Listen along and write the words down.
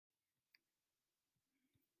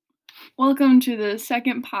Welcome to the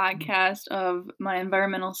second podcast of my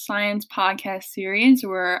environmental science podcast series,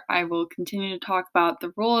 where I will continue to talk about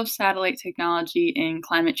the role of satellite technology in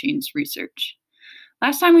climate change research.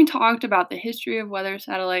 Last time we talked about the history of weather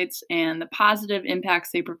satellites and the positive impacts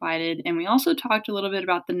they provided, and we also talked a little bit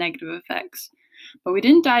about the negative effects, but we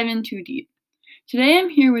didn't dive in too deep. Today I'm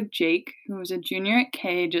here with Jake, who is a junior at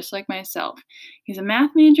K, just like myself. He's a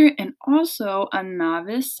math major and also a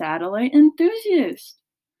novice satellite enthusiast.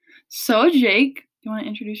 So, Jake, do you want to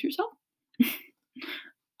introduce yourself?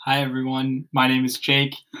 Hi, everyone. My name is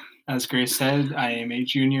Jake. As Grace said, I am a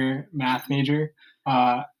junior math major.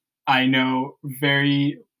 I know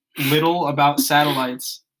very little about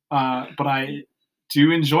satellites, but I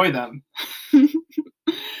do enjoy them.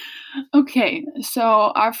 Okay,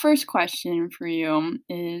 so our first question for you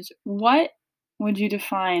is, what would you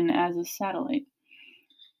define as a satellite?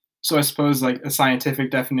 So I suppose like a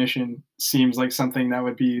scientific definition seems like something that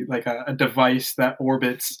would be like a device that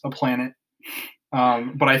orbits a planet.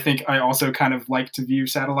 But I think I also kind of like to view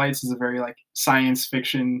satellites as a very like science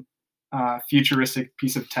fiction, futuristic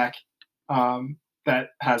piece of tech that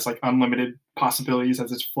has like unlimited possibilities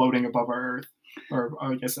as it's floating above our Earth, or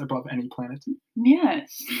I guess above any planet.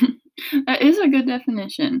 Yes, that is a good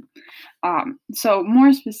definition. So,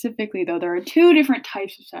 more specifically, though, there are two different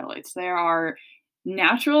types of satellites. There are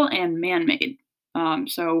natural and man-made.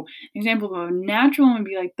 So, an example of a natural one would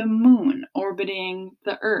be like the moon orbiting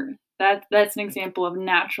the Earth. That's an example of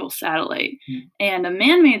natural satellite. And a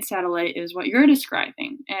man-made satellite is what you're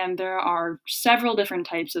describing. And there are several different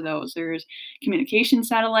types of those. There's communication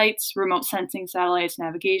satellites, remote sensing satellites,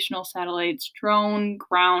 navigational satellites, drone,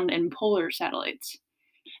 ground, and polar satellites.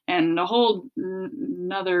 And a whole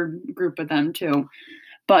another group of them too.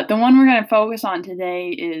 But the one we're going to focus on today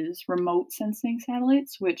is remote sensing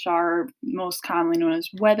satellites, which are most commonly known as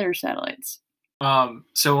weather satellites.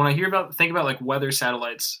 So when I think about like weather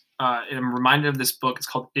satellites, I'm reminded of this book. It's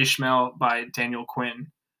called Ishmael by Daniel Quinn.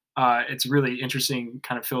 It's a really interesting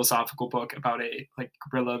kind of philosophical book about a like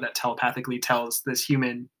gorilla that telepathically tells this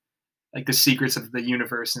human like the secrets of the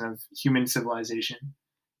universe and of human civilization.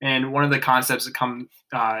 And one of the concepts that come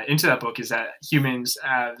into that book is that humans,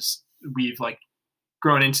 as we've like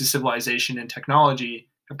grown into civilization and technology,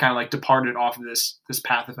 have kind of like departed off of this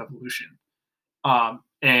path of evolution,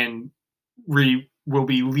 and we will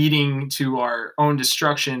be leading to our own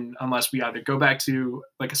destruction unless we either go back to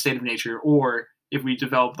like a state of nature or if we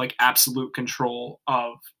develop like absolute control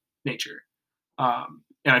of nature.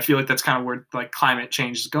 And I feel like that's kind of where like climate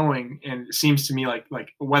change is going. And it seems to me like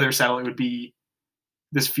a weather satellite would be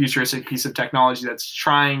this futuristic piece of technology that's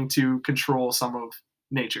trying to control some of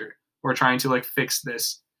nature or trying to like fix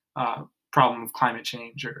this problem of climate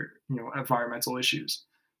change or environmental issues.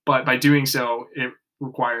 But by doing so, it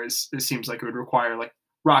seems like it would require like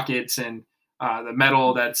rockets and the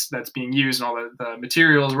metal that's being used and all the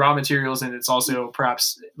materials, raw materials, and it's also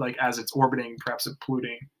perhaps like as it's orbiting, perhaps it's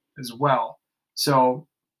polluting as well. So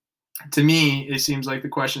to me, it seems like the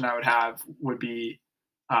question I would have would be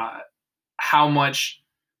how much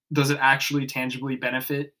does it actually tangibly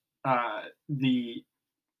benefit the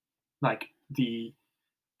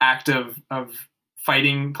act of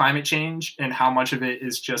fighting climate change, and how much of it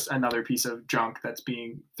is just another piece of junk that's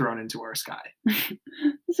being thrown into our sky?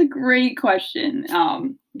 That's a great question,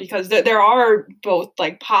 because there are both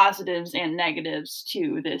like positives and negatives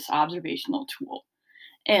to this observational tool.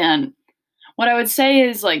 And what I would say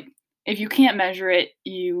is like, if you can't measure it,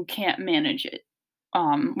 you can't manage it.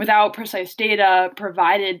 Without precise data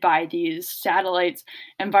provided by these satellites,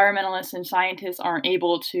 environmentalists and scientists aren't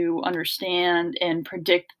able to understand and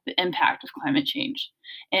predict the impact of climate change.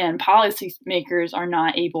 And policymakers are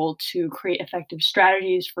not able to create effective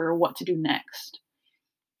strategies for what to do next.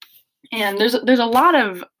 And there's a lot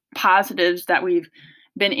of positives that we've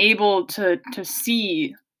been able to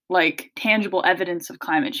see, like tangible evidence of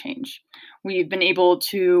climate change. We've been able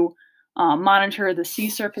to monitor the sea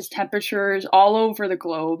surface temperatures all over the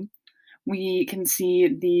globe. We can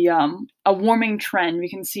see a warming trend. We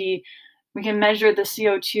can measure the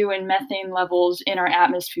CO2 and methane levels in our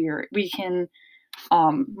atmosphere. We can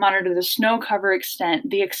monitor the snow cover extent,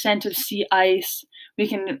 the extent of sea ice. We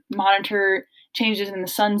can monitor changes in the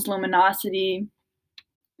sun's luminosity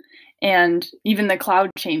and even the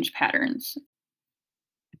cloud change patterns.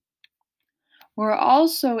 We're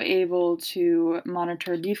also able to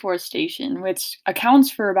monitor deforestation, which accounts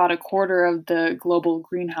for about a quarter of the global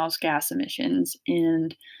greenhouse gas emissions.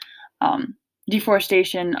 And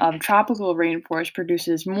deforestation of tropical rainforest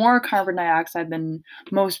produces more carbon dioxide than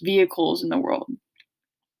most vehicles in the world.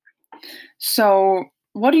 So,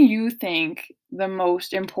 what do you think the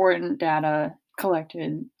most important data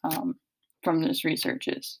collected from this research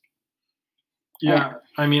is. Yeah,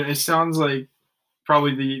 I mean, it sounds like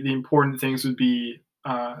probably the important things would be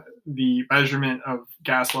the measurement of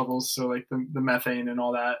gas levels, so like the methane and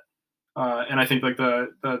all that. And I think like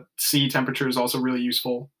the sea temperature is also really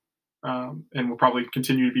useful, and will probably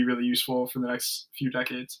continue to be really useful for the next few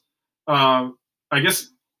decades. I guess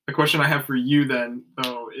the question I have for you then,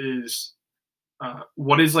 though, is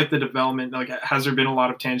what is like the development? Like, has there been a lot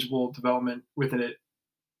of tangible development within it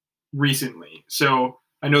recently? So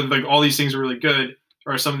I know that like all these things are really good.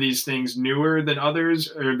 Are some of these things newer than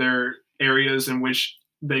others? Are there areas in which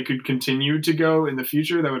they could continue to go in the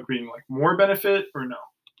future that would bring like more benefit, or no?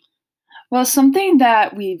 Well, something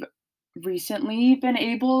that we've recently been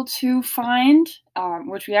able to find,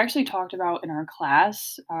 which we actually talked about in our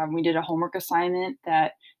class, we did a homework assignment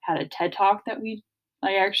that had a TED talk that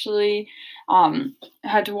I actually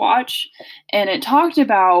had to watch, and it talked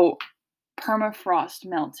about permafrost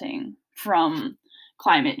melting from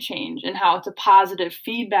climate change and how it's a positive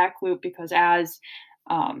feedback loop because as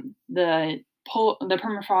the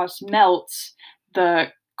permafrost melts, the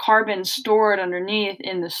carbon stored underneath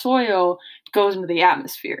in the soil goes into the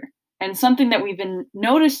atmosphere. And something that we've been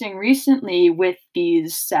noticing recently with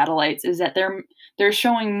these satellites is that they're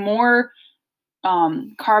showing more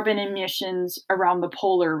carbon emissions around the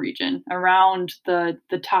polar region, around the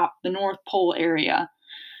North Pole area,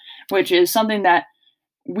 which is something that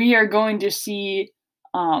we are going to see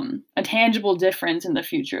a tangible difference in the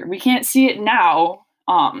future. We can't see it now.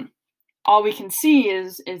 All we can see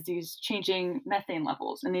is these changing methane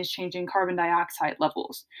levels and these changing carbon dioxide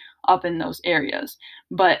levels up in those areas.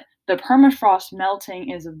 But the permafrost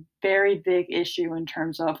melting is a very big issue in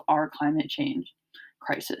terms of our climate change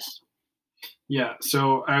crisis. Yeah,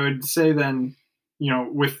 so I would say then,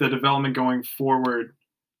 with the development going forward,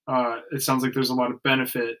 it sounds like there's a lot of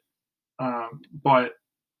benefit. But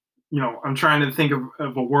I'm trying to think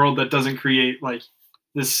of a world that doesn't create like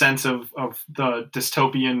this sense of the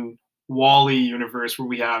dystopian Wall-E universe where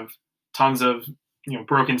we have tons of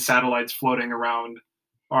broken satellites floating around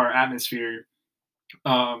our atmosphere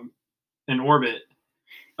in orbit.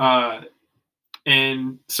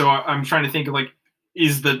 And so I'm trying to think of like,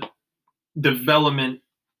 is the development,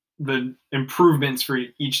 the improvements for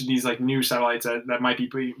each of these like new satellites that might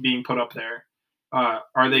be being put up there,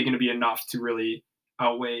 are they going to be enough to really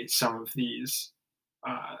outweigh some of these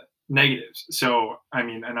negatives? So I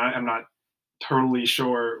mean, and I'm not totally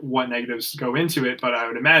sure what negatives go into it, but I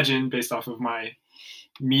would imagine based off of my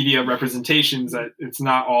media representations that it's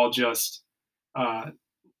not all just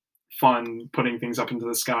fun putting things up into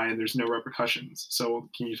the sky and there's no repercussions. So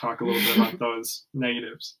can you talk a little bit about those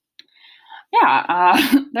negatives? Yeah,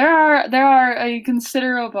 there are a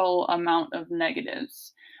considerable amount of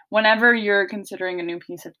negatives. Whenever you're considering a new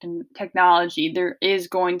piece of technology, there is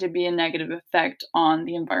going to be a negative effect on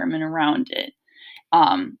the environment around it.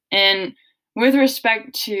 And with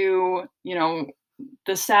respect to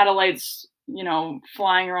the satellites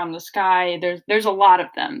flying around the sky, there's a lot of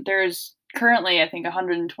them. There's currently I think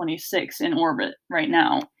 126 in orbit right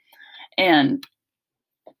now, and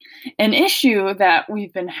an issue that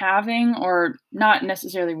we've been having, or not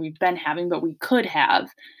necessarily we've been having, but we could have,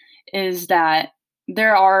 is that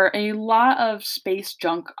there are a lot of space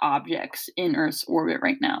junk objects in Earth's orbit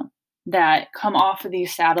right now that come off of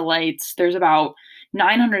these satellites. There's about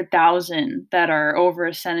 900,000 that are over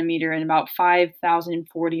a centimeter and about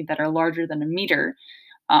 5,040 that are larger than a meter,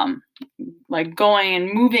 like going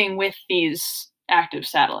and moving with these active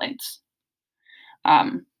satellites.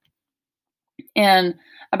 And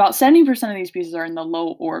about 70% of these pieces are in the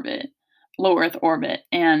low Earth orbit,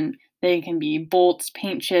 and they can be bolts,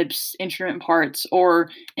 paint chips, instrument parts, or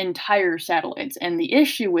entire satellites. And the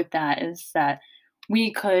issue with that is that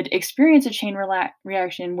we could experience a chain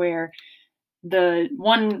reaction where the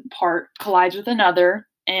one part collides with another,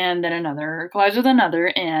 and then another collides with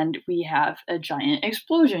another, and we have a giant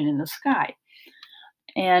explosion in the sky.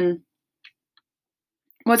 And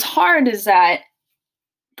what's hard is that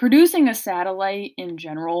producing a satellite in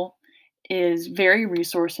general is very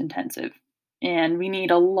resource intensive, and we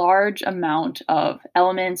need a large amount of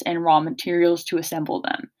elements and raw materials to assemble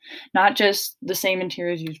them. Not just the same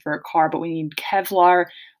materials used for a car, but we need Kevlar,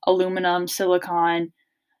 aluminum, silicon,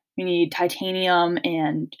 we need titanium,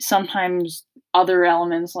 and sometimes other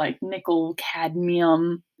elements like nickel,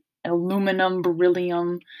 cadmium, aluminum,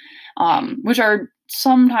 beryllium, which are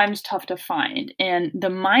sometimes tough to find. And the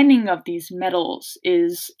mining of these metals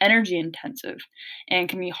is energy intensive and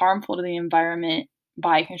can be harmful to the environment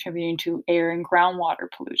by contributing to air and groundwater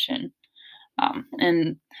pollution.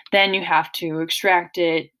 And then you have to extract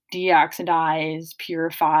it, deoxidize,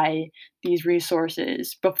 purify these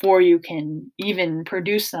resources before you can even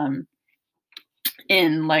produce them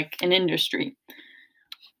in like an industry.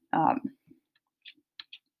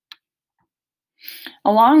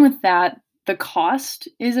 Along with that, the cost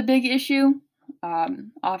is a big issue.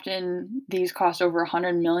 Often these cost over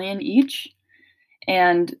 100 million each,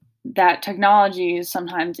 and that technology is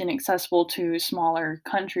sometimes inaccessible to smaller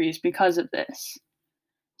countries because of this.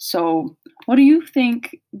 So, what do you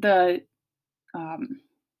think is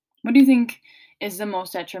the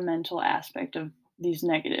most detrimental aspect of these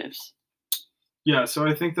negatives? Yeah, so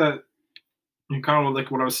I think that kind of like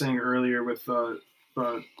what I was saying earlier with the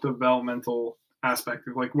developmental aspect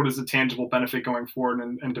of like what is the tangible benefit going forward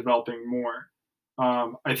and developing more.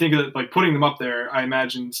 I think that like putting them up there, I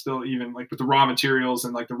imagine still even like with the raw materials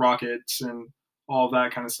and like the rockets and all of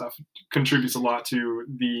that kind of stuff contributes a lot to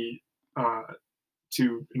the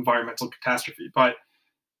to environmental catastrophe. But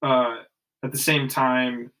at the same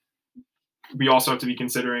time, we also have to be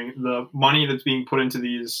considering the money that's being put into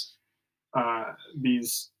these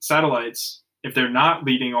satellites. If they're not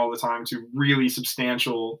leading all the time to really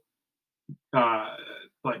substantial,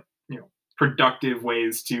 like productive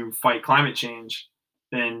ways to fight climate change,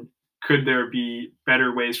 then could there be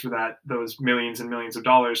better ways for those millions and millions of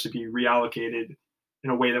dollars to be reallocated in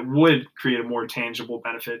a way that would create a more tangible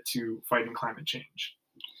benefit to fighting climate change?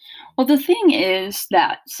 Well, the thing is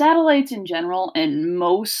that satellites in general and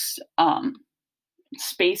most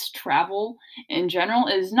space travel in general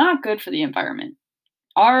is not good for the environment.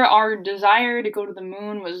 Our desire to go to the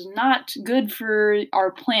moon was not good for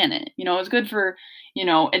our planet. It's good for,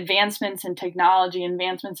 advancements in technology,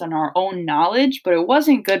 advancements in our own knowledge, but it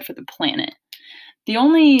wasn't good for the planet. The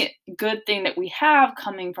only good thing that we have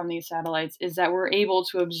coming from these satellites is that we're able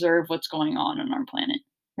to observe what's going on our planet.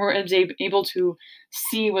 We're able to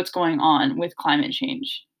see what's going on with climate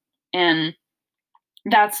change. And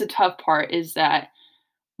that's the tough part, is that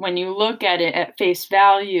when you look at it at face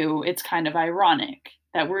value, it's kind of ironic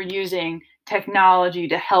that we're using technology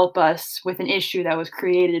to help us with an issue that was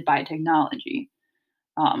created by technology.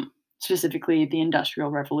 Specifically the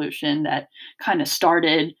Industrial Revolution that kind of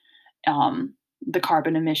started the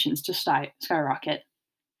carbon emissions to skyrocket.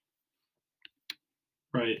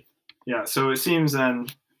 Right. Yeah. So it seems then,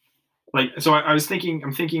 so I'm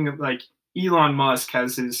thinking of like Elon Musk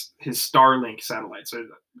has his Starlink satellite. So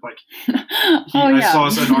like, I saw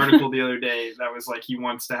an article the other day that was like he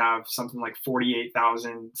wants to have something like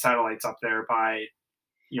 48,000 satellites up there by,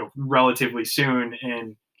 relatively soon,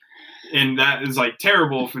 and that is like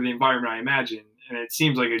terrible for the environment, I imagine. And it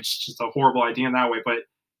seems like it's just a horrible idea in that way. But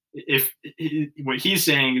what he's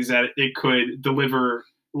saying is that it could deliver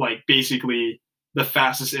like basically the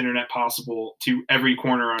fastest internet possible to every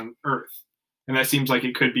corner on Earth, and that seems like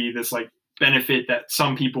it could be this like benefit that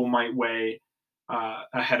some people might weigh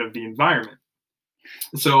ahead of the environment.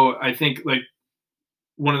 So I think like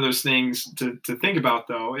one of those things to think about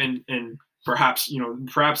though, and perhaps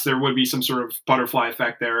there would be some sort of butterfly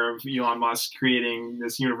effect there of Elon Musk creating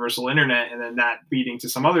this universal internet, and then that leading to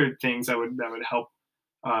some other things that would help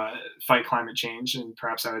fight climate change, and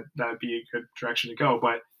perhaps that would be a good direction to go.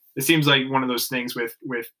 But it seems like one of those things with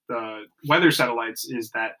weather satellites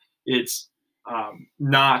is that it's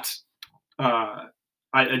not.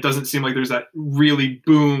 It doesn't seem like there's that really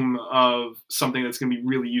boom of something that's going to be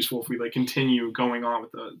really useful if we like continue going on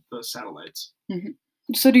with the satellites. Mm-hmm.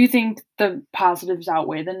 So do you think the positives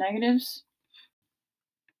outweigh the negatives?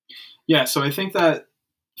 Yeah, so I think that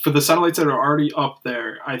for the satellites that are already up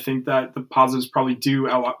there, I think that the positives probably do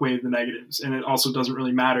outweigh the negatives, and it also doesn't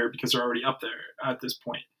really matter because they're already up there at this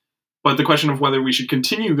point. But the question of whether we should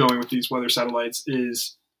continue going with these weather satellites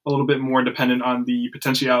is a little bit more dependent on the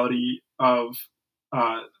potentiality of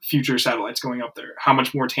future satellites going up there. How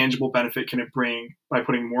much more tangible benefit can it bring by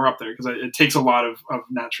putting more up there? Because it takes a lot of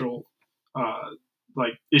natural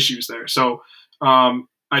like issues there. So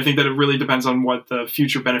I think that it really depends on what the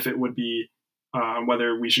future benefit would be,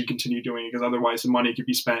 whether we should continue doing it, because otherwise the money could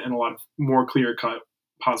be spent in a lot of more clear-cut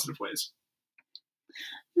positive ways.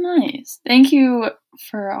 Nice. Thank you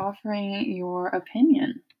for offering your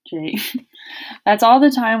opinion, Jake. That's all the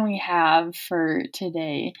time we have for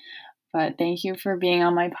today, but thank you for being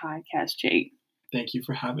on my podcast, Jake. Thank you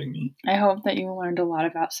for having me. I hope that you learned a lot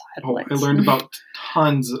about satellites. I learned about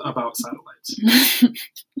tons about satellites.